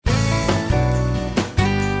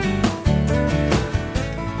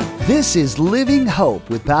This is Living Hope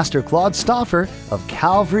with Pastor Claude Stauffer of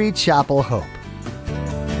Calvary Chapel Hope.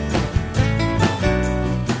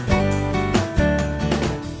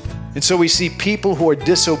 And so we see people who are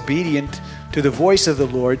disobedient to the voice of the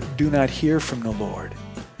Lord do not hear from the Lord.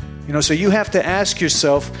 So you have to ask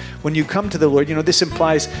yourself when you come to the Lord, this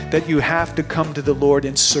implies that you have to come to the Lord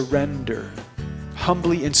and surrender,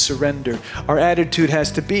 humbly and surrender. Our attitude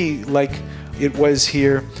has to be like it was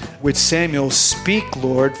here with Samuel, speak,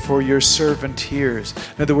 Lord, for your servant hears.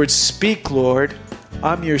 In other words, speak, Lord,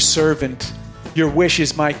 I'm your servant. Your wish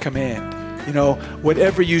is my command.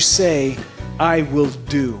 Whatever you say, I will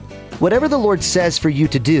do. Whatever the Lord says for you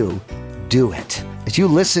to do, do it. As you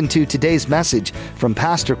listen to today's message from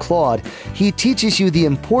Pastor Claude, he teaches you the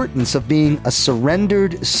importance of being a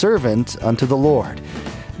surrendered servant unto the Lord.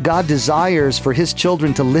 God desires for his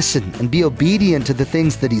children to listen and be obedient to the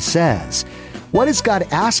things that he says. What is God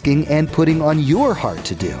asking and putting on your heart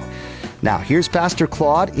to do? Now, here's Pastor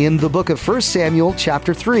Claude in the book of 1 Samuel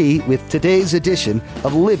chapter 3 with today's edition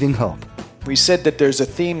of Living Hope. We said that there's a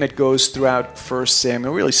theme that goes throughout 1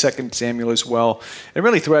 Samuel, really 2 Samuel as well, and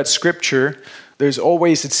really throughout Scripture. There's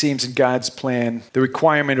always, it seems, in God's plan, the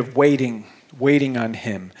requirement of waiting on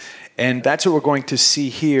him. And that's what we're going to see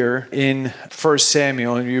here in 1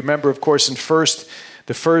 Samuel. And you remember, of course, in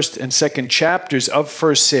the first and second chapters of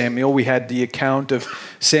 1 Samuel, we had the account of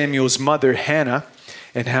Samuel's mother, Hannah,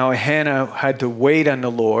 and how Hannah had to wait on the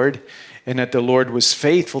Lord, and that the Lord was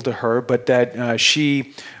faithful to her, but that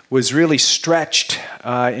she was really stretched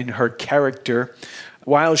in her character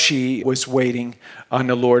while she was waiting on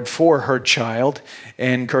the Lord for her child.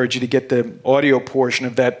 And encourage you to get the audio portion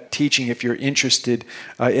of that teaching if you're interested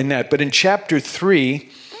in that. But in chapter 3,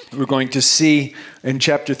 we're going to see in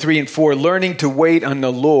chapter 3 and 4, learning to wait on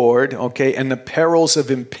the Lord, and the perils of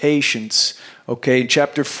impatience. In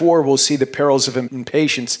chapter 4, we'll see the perils of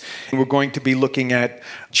impatience. And we're going to be looking at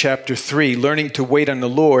chapter 3, learning to wait on the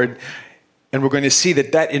Lord. And we're going to see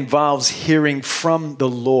that involves hearing from the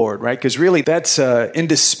Lord, right? Because really that's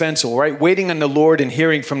indispensable, right? Waiting on the Lord and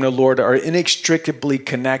hearing from the Lord are inextricably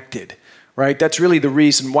connected, right? That's really the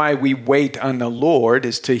reason why we wait on the Lord,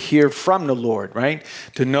 is to hear from the Lord, right?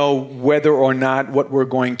 To know whether or not what we're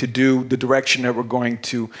going to do, the direction that we're going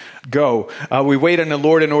to go. We wait on the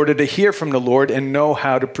Lord in order to hear from the Lord and know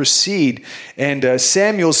how to proceed. And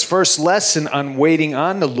Samuel's first lesson on waiting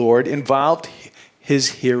on the Lord involved his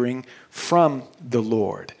hearing from the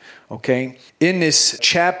Lord. In this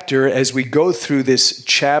chapter, as we go through this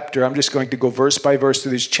chapter, I'm just going to go verse by verse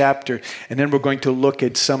through this chapter, and then we're going to look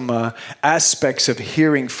at some aspects of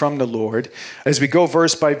hearing from the Lord. As we go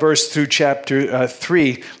verse by verse through chapter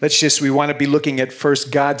 3, we want to be looking at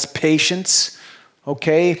first God's patience,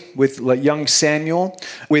 with young Samuel,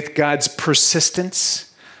 with God's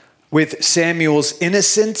persistence, with Samuel's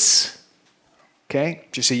innocence,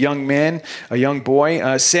 just a young man, a young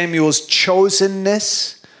boy. Samuel's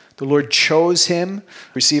chosenness. The Lord chose him.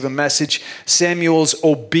 Receive a message. Samuel's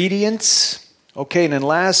obedience. And then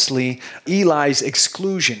lastly, Eli's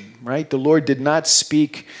exclusion, right? The Lord did not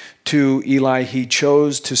speak to Eli. He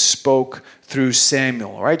chose to spoke through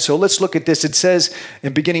Samuel, all right? So let's look at this. It says,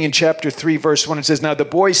 beginning in chapter 3, verse 1, it says, "Now the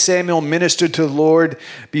boy Samuel ministered to the Lord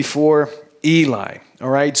before Eli." All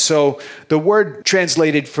right, so the word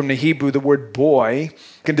translated from the Hebrew, the word boy,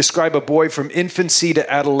 can describe a boy from infancy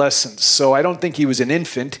to adolescence. So I don't think he was an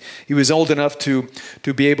infant. He was old enough to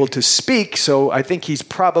be able to speak. So I think he's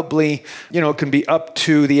probably, can be up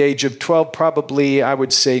to the age of 12, probably I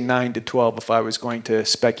would say 9 to 12 if I was going to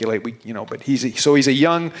speculate. But he's a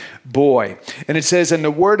young boy. And it says, "And the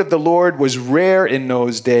word of the Lord was rare in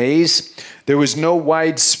those days. There was no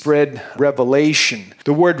widespread revelation."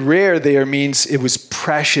 The word rare there means it was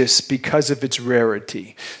precious because of its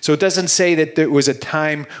rarity. So it doesn't say that there was a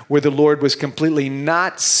time where the Lord was completely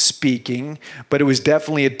not speaking, but it was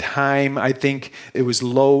definitely a time, I think it was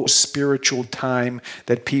low spiritual time,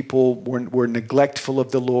 that people were neglectful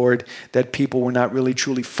of the Lord, that people were not really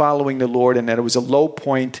truly following the Lord, and that it was a low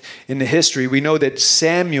point in the history. We know that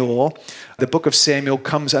Samuel, the book of Samuel,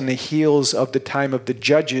 comes on the heels of the time of the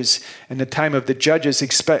Judges, and the time of the Judges,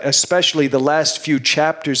 especially the last few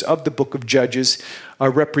chapters of the book of Judges, are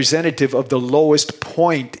representative of the lowest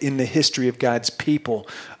point in the history of God's people.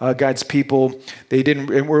 God's people, they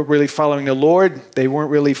weren't really following the Lord. They weren't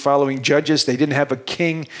really following judges. They didn't have a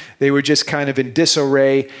king. They were just kind of in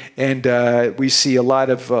disarray. And we see a lot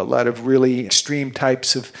of really extreme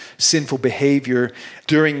types of sinful behavior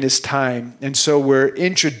during this time. And so we're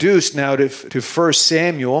introduced now to 1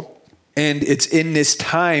 Samuel. And it's in this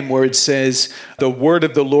time where it says the word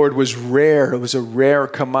of the Lord was rare. It was a rare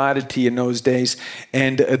commodity in those days.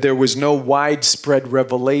 And there was no widespread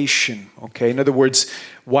revelation. Okay, in other words,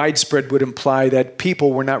 widespread would imply that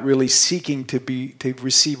people were not really seeking to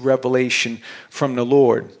receive revelation from the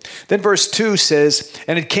Lord. Then verse 2 says,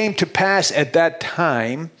 "And it came to pass at that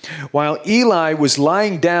time, while Eli was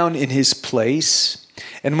lying down in his place,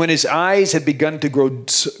 and when his eyes had begun to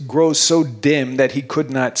grow so dim that he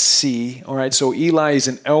could not see," all right, so Eli is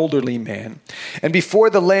an elderly man, "and before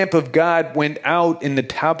the lamp of God went out in the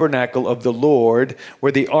tabernacle of the Lord,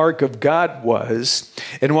 where the ark of God was,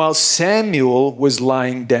 and while Samuel was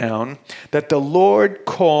lying down, that the Lord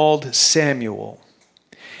called Samuel.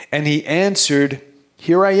 And he answered,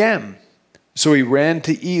 'Here I am.' So he ran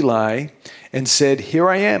to Eli and said, 'Here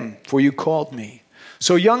I am, for you called me.'"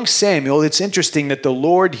 So young Samuel, it's interesting that the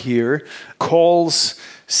Lord here calls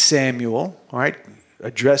Samuel, all right,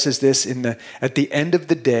 addresses this at the end of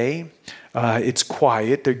the day. It's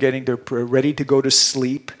quiet. They're ready to go to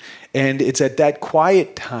sleep. And it's at that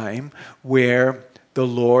quiet time where the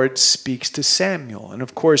Lord speaks to Samuel. And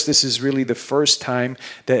of course, this is really the first time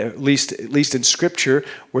that, at least in Scripture,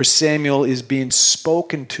 where Samuel is being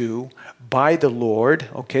spoken to by the Lord.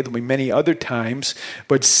 Okay, there'll be many other times,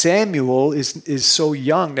 but Samuel is so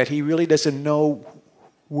young that he really doesn't know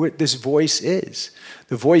what this voice is.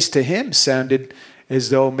 The voice to him sounded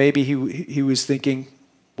as though maybe he was thinking,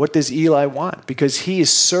 what does Eli want? Because he is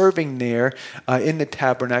serving there in the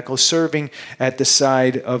tabernacle, serving at the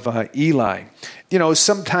side of Eli.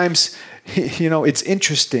 Sometimes, it's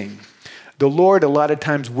interesting. The Lord a lot of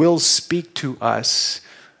times will speak to us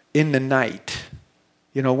in the night.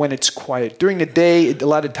 When it's quiet. During the day, a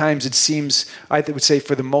lot of times it seems, I would say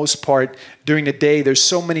for the most part, during the day, there's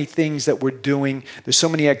so many things that we're doing. There's so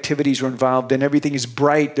many activities we're involved in. Everything is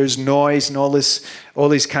bright. There's noise and all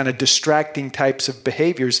these kind of distracting types of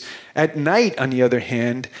behaviors. At night, on the other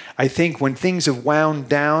hand, I think when things have wound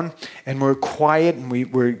down and we're quiet and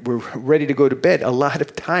we're ready to go to bed, a lot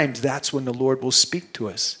of times that's when the Lord will speak to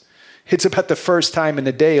us. It's about the first time in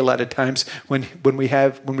the day a lot of times when we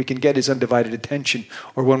can get his undivided attention,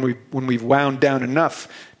 or when we've wound down enough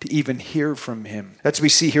to even hear from him. That's what we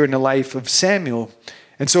see here in the life of Samuel.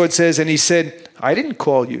 And so it says, and he said, "I didn't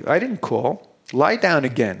call you. I didn't call. Lie down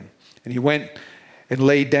again." And he went and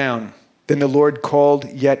lay down. Then the Lord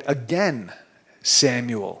called yet again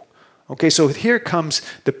Samuel. Okay, so here comes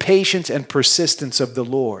the patience and persistence of the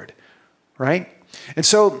Lord, right? And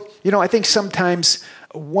so, I think sometimes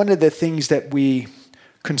one of the things that we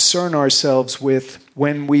concern ourselves with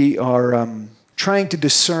when we are trying to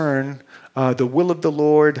discern the will of the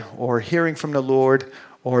Lord, or hearing from the Lord,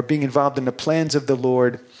 or being involved in the plans of the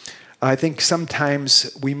Lord, I think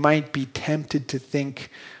sometimes we might be tempted to think,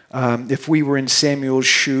 if we were in Samuel's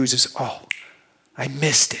shoes, is, "Oh, I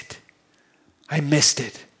missed it. And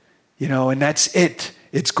that's it.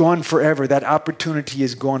 It's gone forever. That opportunity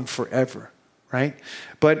is gone forever." Right?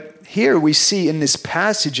 But here we see in this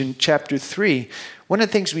passage in chapter 3, one of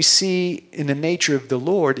the things we see in the nature of the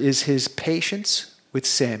Lord is his patience with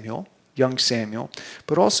Samuel, young Samuel,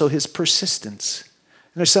 but also his persistence.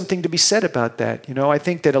 And there's something to be said about that. I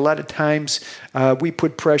think that a lot of times we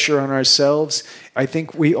put pressure on ourselves. I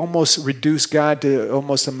think we almost reduce God to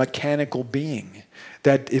almost a mechanical being.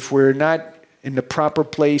 That if we're not in the proper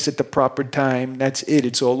place at the proper time, that's it.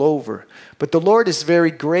 It's all over. But the Lord is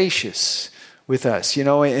very gracious with us,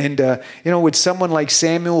 with someone like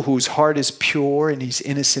Samuel, whose heart is pure and he's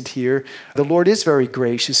innocent here, the Lord is very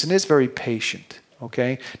gracious and is very patient,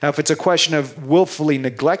 okay? Now, if it's a question of willfully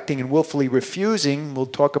neglecting and willfully refusing, we'll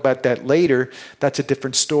talk about that later, that's a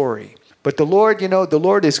different story. But the Lord, the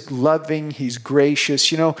Lord is loving, he's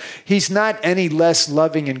gracious, he's not any less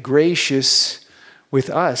loving and gracious with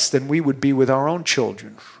us than we would be with our own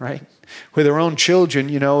children, right? With our own children,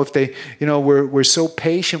 if they, we're so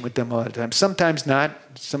patient with them all the time. Sometimes not.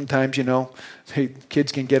 Sometimes,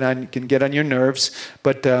 kids can get on your nerves.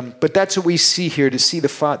 But that's what we see here, to see the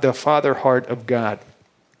father heart of God.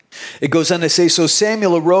 It goes on to say, "So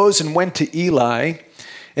Samuel arose and went to Eli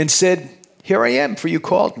and said, 'Here I am, for you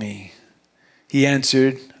called me.' He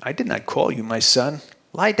answered, 'I did not call you, my son.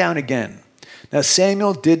 Lie down again.' Now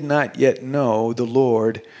Samuel did not yet know the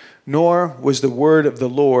Lord, nor was the word of the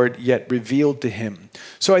Lord yet revealed to him."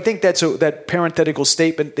 So I think that parenthetical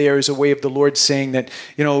statement there is a way of the Lord saying that,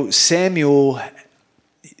 Samuel,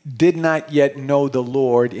 did not yet know the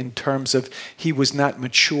Lord in terms of he was not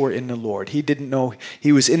mature in the Lord. He didn't know,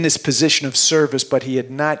 he was in this position of service, but he had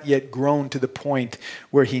not yet grown to the point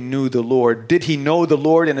where he knew the Lord. Did he know the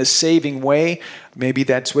Lord in a saving way? Maybe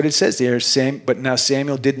that's what it says there. But now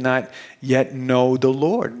Samuel did not yet know the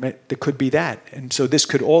Lord. There could be that. And so this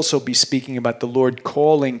could also be speaking about the Lord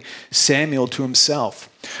calling Samuel to himself.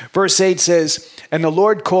 Verse 8 says, "And the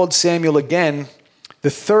Lord called Samuel again the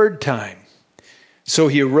third time. So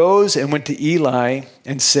he arose and went to Eli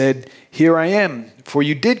and said, 'Here I am, for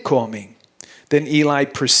you did call me.' Then Eli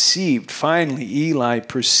perceived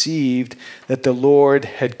that the Lord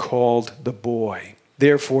had called the boy.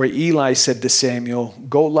 Therefore Eli said to Samuel,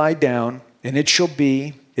 'Go lie down, and it shall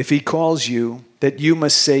be, if he calls you, that you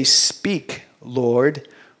must say, Speak, Lord,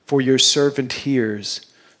 for your servant hears.'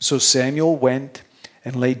 So Samuel went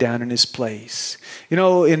and lay down in his place." You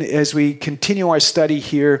know, as we continue our study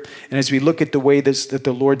here, and as we look at the way that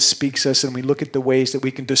the Lord speaks us, and we look at the ways that we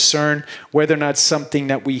can discern whether or not something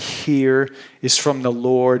that we hear is from the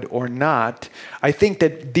Lord or not, I think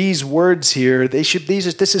that these words here, this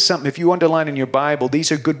is something, if you underline in your Bible,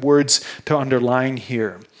 these are good words to underline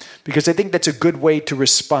here. Because I think that's a good way to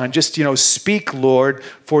respond. Just, speak, Lord,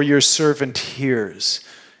 for your servant hears.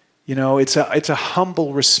 It's a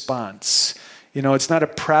humble response. It's not a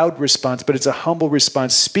proud response, but it's a humble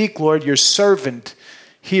response. Speak, Lord, your servant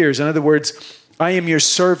hears. In other words, I am your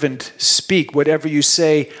servant. Speak. Whatever you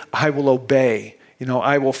say, I will obey.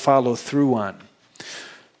 I will follow through on.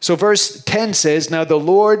 So verse 10 says, "Now the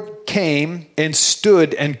Lord came and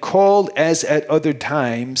stood and called as at other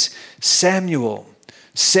times, Samuel,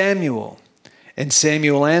 Samuel. And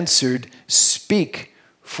Samuel answered, Speak,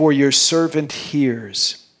 for your servant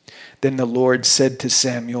hears. Then the Lord said to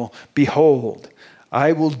Samuel, Behold,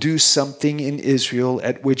 I will do something in Israel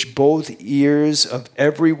at which both ears of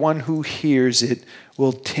everyone who hears it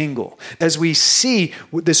will tingle." As we see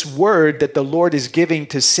this word that the Lord is giving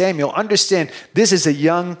to Samuel, understand this is a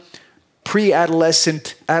young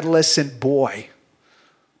adolescent boy.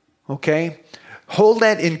 Okay? Hold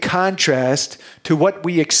that in contrast to what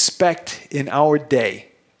we expect in our day.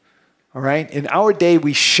 All right. In our day,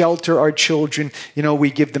 we shelter our children.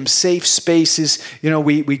 We give them safe spaces.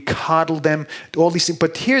 We coddle them. All these things.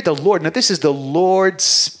 But here, the Lord. Now, this is the Lord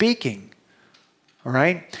speaking. All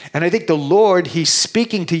right. And I think the Lord, He's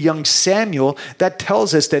speaking to young Samuel. That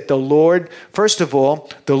tells us that the Lord, first of all,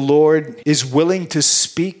 the Lord is willing to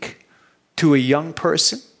speak to a young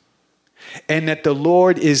person, and that the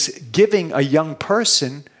Lord is giving a young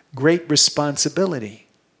person great responsibility.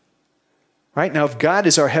 Right? Now, if God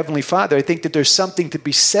is our Heavenly Father, I think that there's something to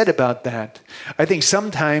be said about that. I think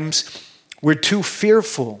sometimes we're too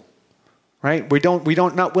fearful, right? We're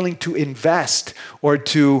not willing to invest or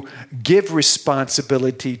to give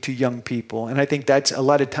responsibility to young people. And I think that's a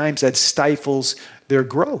lot of times that stifles their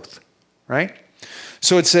growth, right?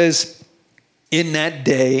 So it says, "In that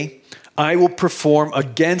day, I will perform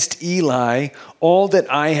against Eli all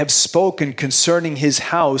that I have spoken concerning his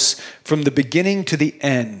house from the beginning to the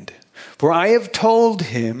end. For I have told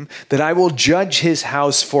him that I will judge his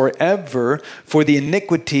house forever for the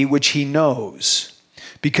iniquity which he knows,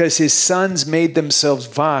 because his sons made themselves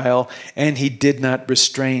vile, and he did not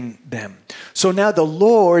restrain them." So now the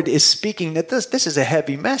Lord is speaking that this is a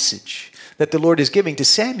heavy message that the Lord is giving to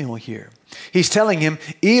Samuel here. He's telling him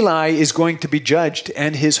Eli is going to be judged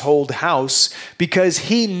and his whole house because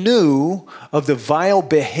he knew of the vile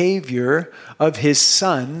behavior of his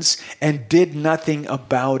sons and did nothing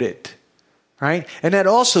about it. Right? And that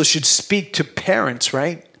also should speak to parents,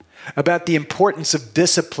 right? About the importance of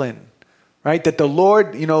discipline, right? That the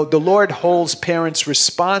Lord holds parents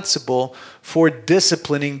responsible for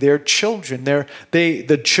disciplining their children.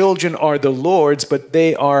 The children are the Lord's, but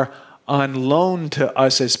they are on loan to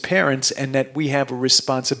us as parents, and that we have a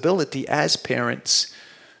responsibility as parents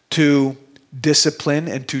to discipline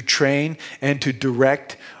and to train and to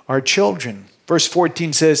direct our children. Verse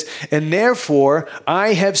 14 says, "And therefore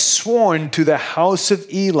I have sworn to the house of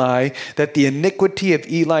Eli that the iniquity of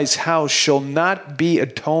Eli's house shall not be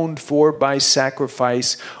atoned for by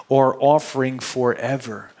sacrifice or offering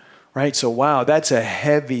forever." Right? So, wow, that's a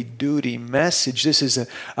heavy-duty message. This is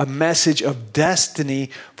a message of destiny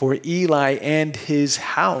for Eli and his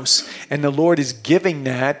house. And the Lord is giving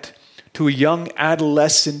that to a young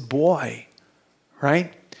adolescent boy.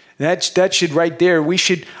 Right? That should right there,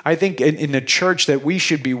 I think in the church that we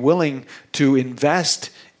should be willing to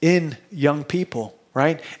invest in young people,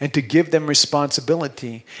 right? And to give them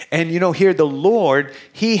responsibility. And here the Lord,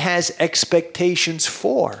 He has expectations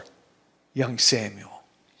for young Samuel.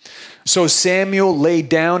 So Samuel lay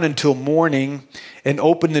down until morning and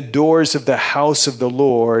opened the doors of the house of the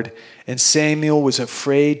Lord, and Samuel was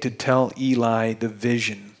afraid to tell Eli the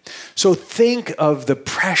vision. So think of the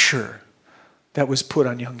pressure that was put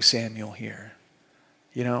on young Samuel here.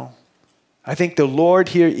 You know, I think the Lord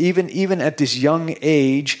here, even at this young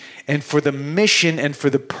age, and for the mission and for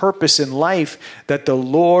the purpose in life that the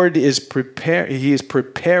Lord is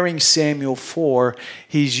preparing Samuel for,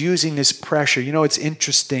 he's using this pressure. You know, it's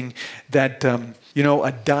interesting that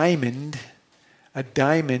a diamond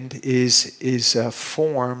is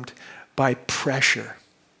formed by pressure.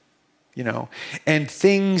 You know, and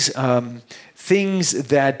things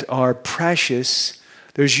that are precious,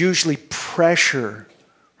 there's usually pressure,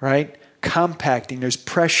 right? Compacting, there's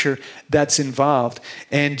pressure that's involved.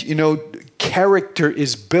 And, character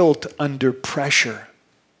is built under pressure,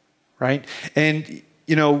 right? And,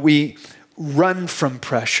 we run from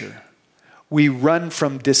pressure. We run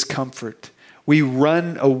from discomfort. We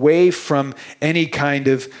run away from any kind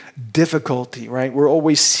of difficulty, right? We're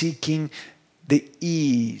always seeking the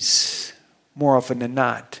ease more often than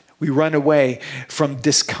not. We run away from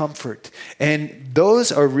discomfort. And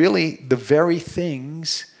those are really the very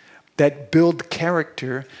things that build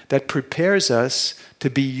character, that prepares us to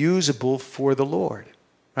be usable for the Lord,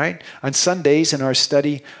 right? On Sundays in our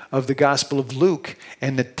study of the Gospel of Luke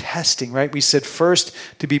and the testing, right? We said first,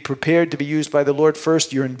 to be prepared to be used by the Lord,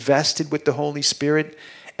 first you're invested with the Holy Spirit,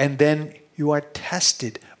 and then you are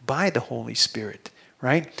tested by the Holy Spirit,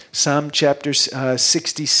 right? Psalm chapter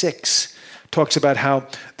 66 talks about how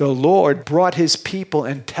the Lord brought his people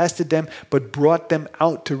and tested them, but brought them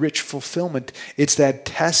out to rich fulfillment. It's that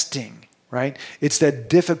testing, right? It's that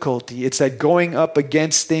difficulty. It's that going up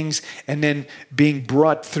against things and then being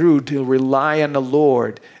brought through to rely on the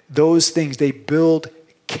Lord. Those things, they build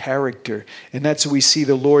character. And that's what we see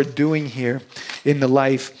the Lord doing here in the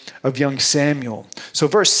life of young Samuel. So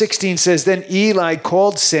verse 16 says, Then Eli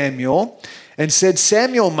called Samuel and said,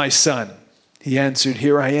 Samuel, my son. He answered,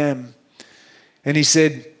 Here I am. And he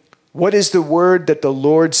said, What is the word that the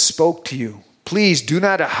Lord spoke to you? Please do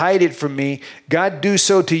not hide it from me. God do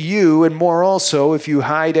so to you, and more also, if you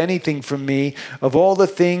hide anything from me of all the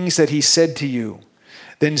things that he said to you.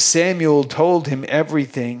 Then Samuel told him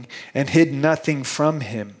everything and hid nothing from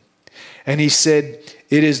him. And he said,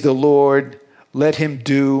 It is the Lord. Let him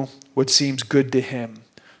do what seems good to him.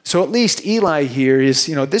 So at least Eli here is,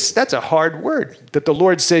 that's a hard word, that the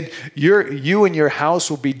Lord said, you and your house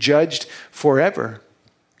will be judged forever.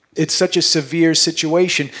 It's such a severe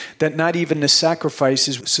situation that not even the sacrifice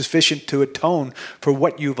is sufficient to atone for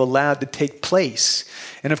what you've allowed to take place.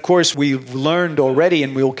 And of course, we've learned already,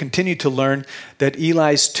 and we'll continue to learn, that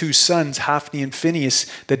Eli's two sons, Hophni and Phinehas,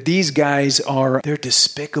 that these guys they're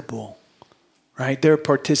despicable. Right? They're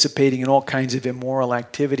participating in all kinds of immoral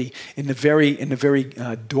activity in the very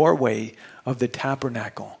doorway of the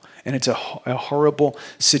tabernacle. And it's a horrible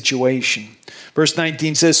situation. Verse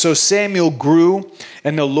 19 says, So Samuel grew,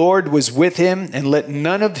 and the Lord was with him, and let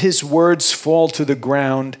none of his words fall to the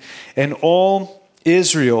ground. And all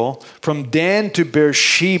Israel, from Dan to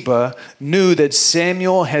Beersheba, knew that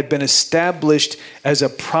Samuel had been established as a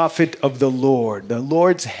prophet of the Lord. The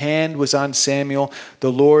Lord's hand was on Samuel.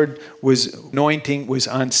 The Lord's anointing was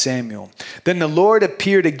on Samuel. Then the Lord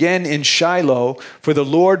appeared again in Shiloh, for the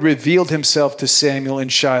Lord revealed himself to Samuel in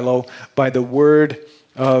Shiloh by the word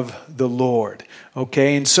of the Lord.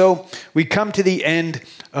 Okay, and so we come to the end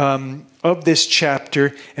of this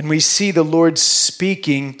chapter, and we see the Lord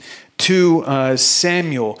speaking to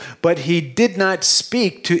Samuel, but he did not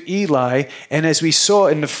speak to Eli. And as we saw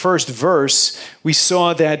in the first verse, we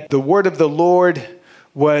saw that the word of the Lord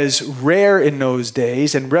was rare in those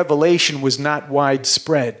days, and revelation was not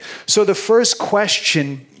widespread. So the first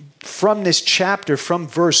question from this chapter, from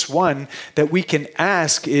verse 1, that we can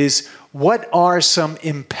ask is, what are some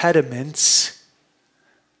impediments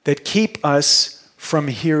that keep us from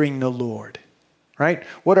hearing the Lord? Right?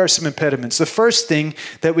 What are some impediments? The first thing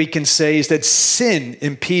that we can say is that sin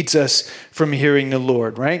impedes us from hearing the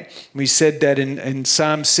Lord, right? We said that in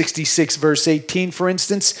Psalm 66, verse 18, for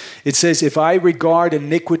instance, it says, If I regard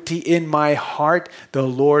iniquity in my heart, the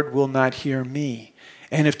Lord will not hear me.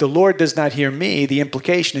 And if the Lord does not hear me, the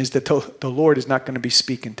implication is that the Lord is not going to be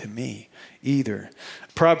speaking to me either.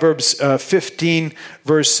 Proverbs 15,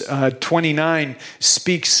 verse 29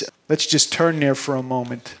 speaks, let's just turn there for a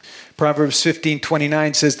moment. Proverbs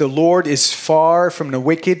 15:29 says, The Lord is far from the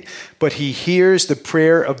wicked, but he hears the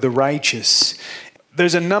prayer of the righteous.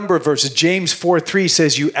 There's a number of verses. James 4:3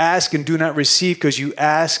 says, You ask and do not receive because you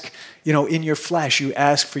ask in your flesh. You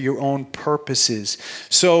ask for your own purposes.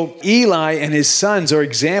 So Eli and his sons are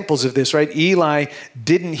examples of this, right? Eli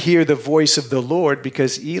didn't hear the voice of the Lord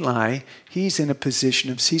because Eli, he's in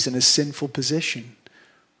a sinful position,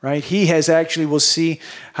 right? He has actually, we'll see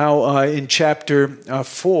how in chapter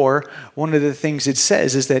 4, one of the things it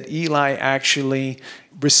says is that Eli actually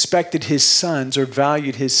respected his sons or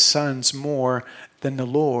valued his sons more than the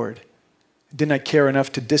Lord. Did not care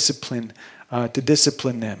enough to discipline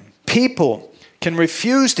them. People can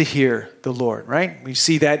refuse to hear the Lord, right? We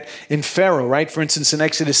see that in Pharaoh, right? For instance, in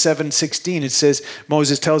Exodus 7:16, it says,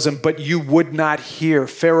 Moses tells him, but you would not hear.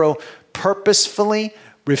 Pharaoh purposefully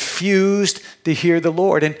refused to hear the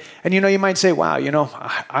Lord. And you might say, wow,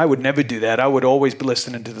 I would never do that. I would always be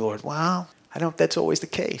listening to the Lord. Well, I don't know if that's always the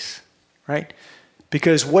case, right?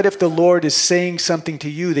 Because what if the Lord is saying something to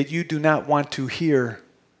you that you do not want to hear?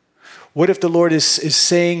 What if the Lord is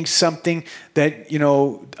saying something that,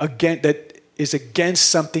 again, that is against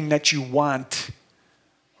something that you want,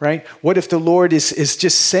 right? What if the Lord is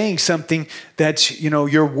just saying something that's,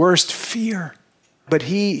 your worst fear, but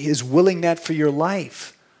he is willing that for your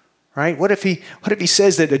life, right? What if he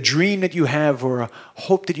says that a dream that you have or a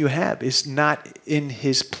hope that you have is not in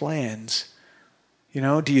his plans?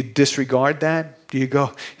 Do you disregard that? Do you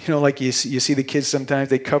go, like you see the kids sometimes,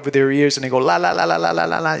 they cover their ears and they go, la, la, la, la, la, la,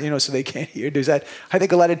 la, la, so they can't hear. There's that. I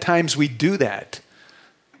think a lot of times we do that.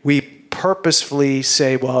 We purposefully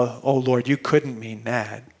say, well, oh Lord, you couldn't mean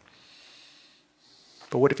that.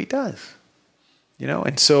 But what if he does?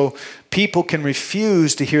 And so people can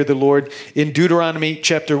refuse to hear the Lord. In Deuteronomy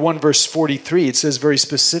chapter 1, verse 43, it says very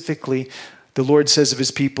specifically, the Lord says of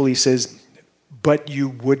his people, he says, but you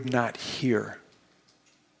would not hear.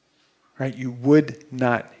 Right? You would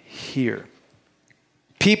not hear.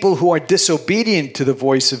 People who are disobedient to the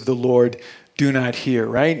voice of the Lord do not hear,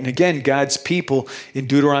 right? And again, God's people in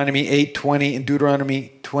Deuteronomy 8:20 and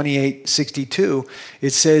Deuteronomy 28:62,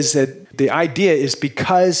 it says that the idea is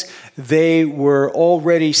because they were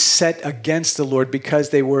already set against the Lord,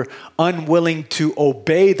 because they were unwilling to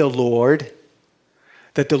obey the Lord,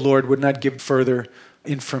 that the Lord would not give further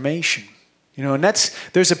information. And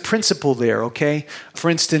there's a principle there, okay?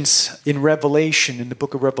 For instance, in the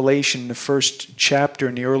book of Revelation, the first chapter,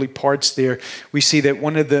 in the early parts there, we see that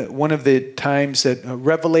one of the times that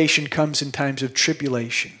revelation comes in times of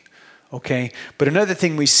tribulation, okay? But another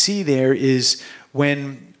thing we see there is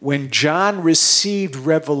when John received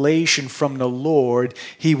revelation from the Lord,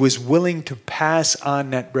 he was willing to pass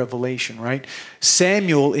on that revelation, right?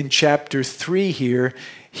 Samuel in chapter 3 here,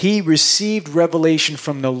 he received revelation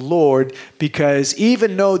from the Lord because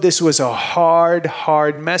even though this was a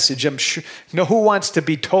hard message, I'm sure, who wants to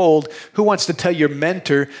be told, who wants to tell your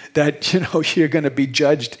mentor that, you're going to be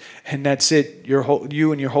judged and that's it,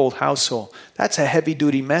 you and your whole household. That's a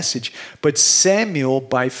heavy-duty message. But Samuel,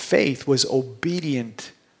 by faith, was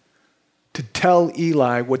obedient to tell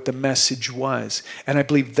Eli what the message was. And I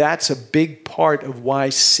believe that's a big part of why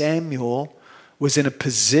Samuel was in a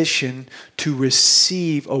position to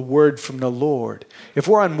receive a word from the Lord. If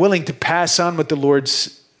we're unwilling to pass on what the Lord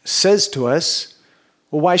says to us,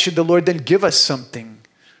 well, why should the Lord then give us something?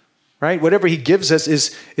 Right? Whatever he gives us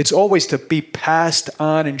it's always to be passed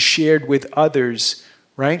on and shared with others,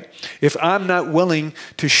 right? If I'm not willing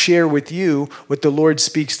to share with you what the Lord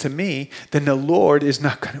speaks to me, then the Lord is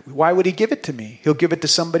not going to, why would he give it to me? He'll give it to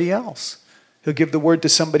somebody else. He'll give the word to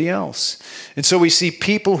somebody else. And so we see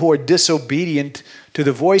people who are disobedient to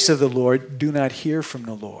the voice of the Lord do not hear from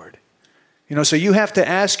the Lord. So you have to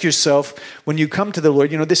ask yourself when you come to the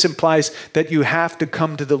Lord, this implies that you have to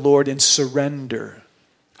come to the Lord and surrender,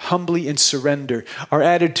 humbly and surrender. Our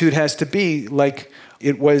attitude has to be like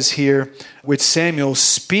it was here with Samuel,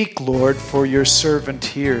 speak, Lord, for your servant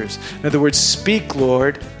hears. In other words, speak,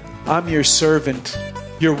 Lord, I'm your servant.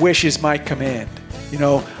 Your wish is my command.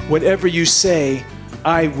 Whatever you say,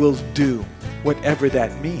 I will do, whatever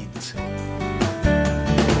that means.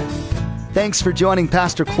 Thanks for joining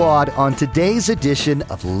Pastor Claude on today's edition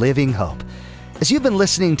of Living Hope. As you've been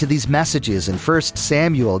listening to these messages in 1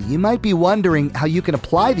 Samuel, you might be wondering how you can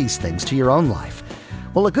apply these things to your own life.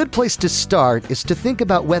 Well, a good place to start is to think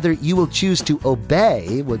about whether you will choose to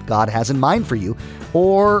obey what God has in mind for you,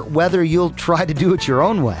 or whether you'll try to do it your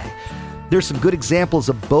own way. There's some good examples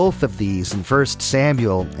of both of these in 1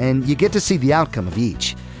 Samuel, and you get to see the outcome of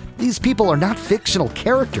each. These people are not fictional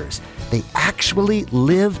characters. They actually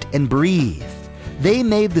lived and breathed. They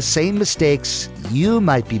made the same mistakes you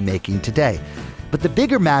might be making today. But the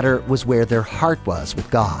bigger matter was where their heart was with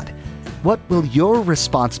God. What will your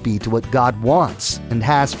response be to what God wants and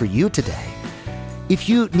has for you today? If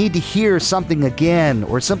you need to hear something again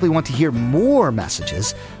or simply want to hear more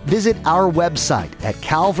messages, visit our website at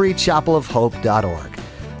calvarychapelofhope.org.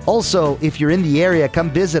 Also, if you're in the area, come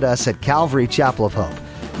visit us at Calvary Chapel of Hope.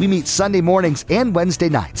 We meet Sunday mornings and Wednesday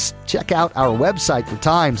nights. Check out our website for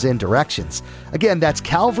times and directions. Again, that's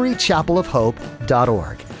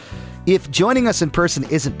calvarychapelofhope.org. If joining us in person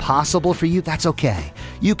isn't possible for you, that's okay.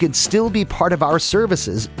 You can still be part of our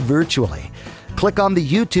services virtually. Click on the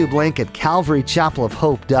YouTube link at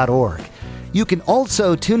calvarychapelofhope.org. You can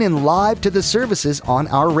also tune in live to the services on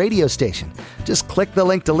our radio station. Just click the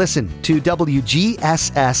link to listen to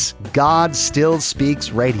WGSS God Still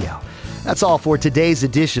Speaks Radio. That's all for today's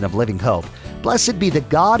edition of Living Hope. Blessed be the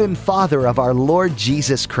God and Father of our Lord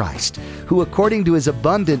Jesus Christ, who according to his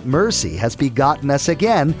abundant mercy has begotten us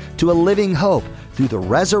again to a living hope through the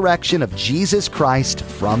resurrection of Jesus Christ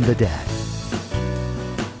from the dead.